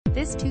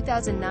This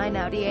 2009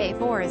 Audi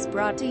A4 is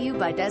brought to you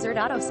by Desert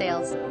Auto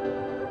Sales.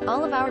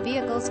 All of our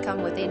vehicles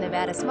come with a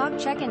Nevada smog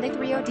check and a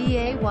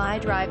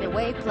 3ODAY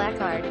drive-away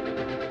placard.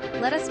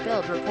 Let us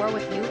build rapport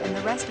with you and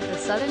the rest of the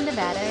Southern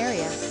Nevada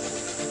area.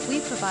 We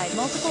provide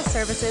multiple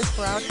services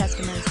for our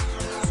customers,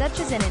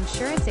 such as an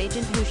insurance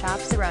agent who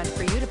shops around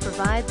for you to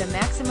provide the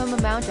maximum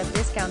amount of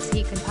discounts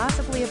he can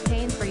possibly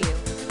obtain for you.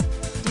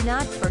 Do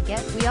not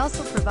forget, we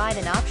also provide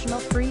an optional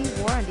free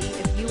warranty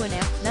if you and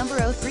number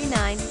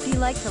 039. If you'd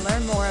like to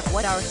learn more of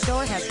what our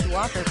store has to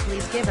offer,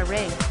 please give a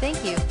ring.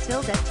 Thank you.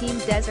 Team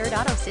Desert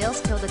Auto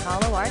Sales.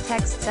 Call or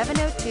text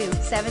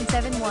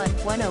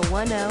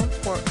 702-771-1010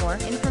 for more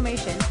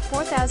information.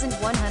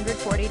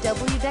 4140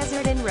 W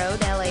Desert Inn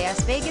Road,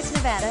 Las Vegas,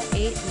 Nevada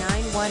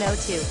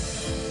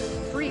 89102.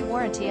 Free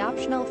warranty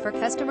optional for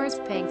customers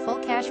paying full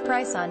cash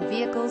price on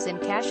vehicles in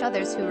cash.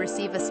 Others who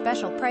receive a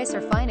special price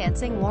or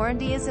financing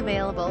warranty is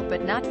available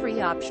but not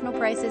free. Optional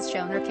prices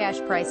shown are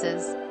cash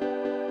prices.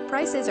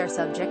 Prices are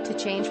subject to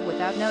change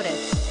without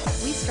notice.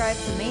 We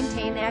strive to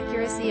maintain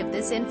accuracy of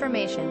this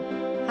information.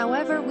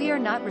 However, we are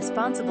not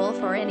responsible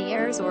for any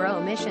errors or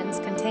omissions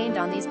contained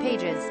on these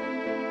pages.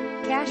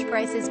 Cash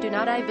prices do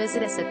not.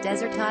 Visit us at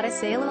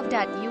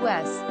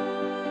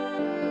desertautosales.us.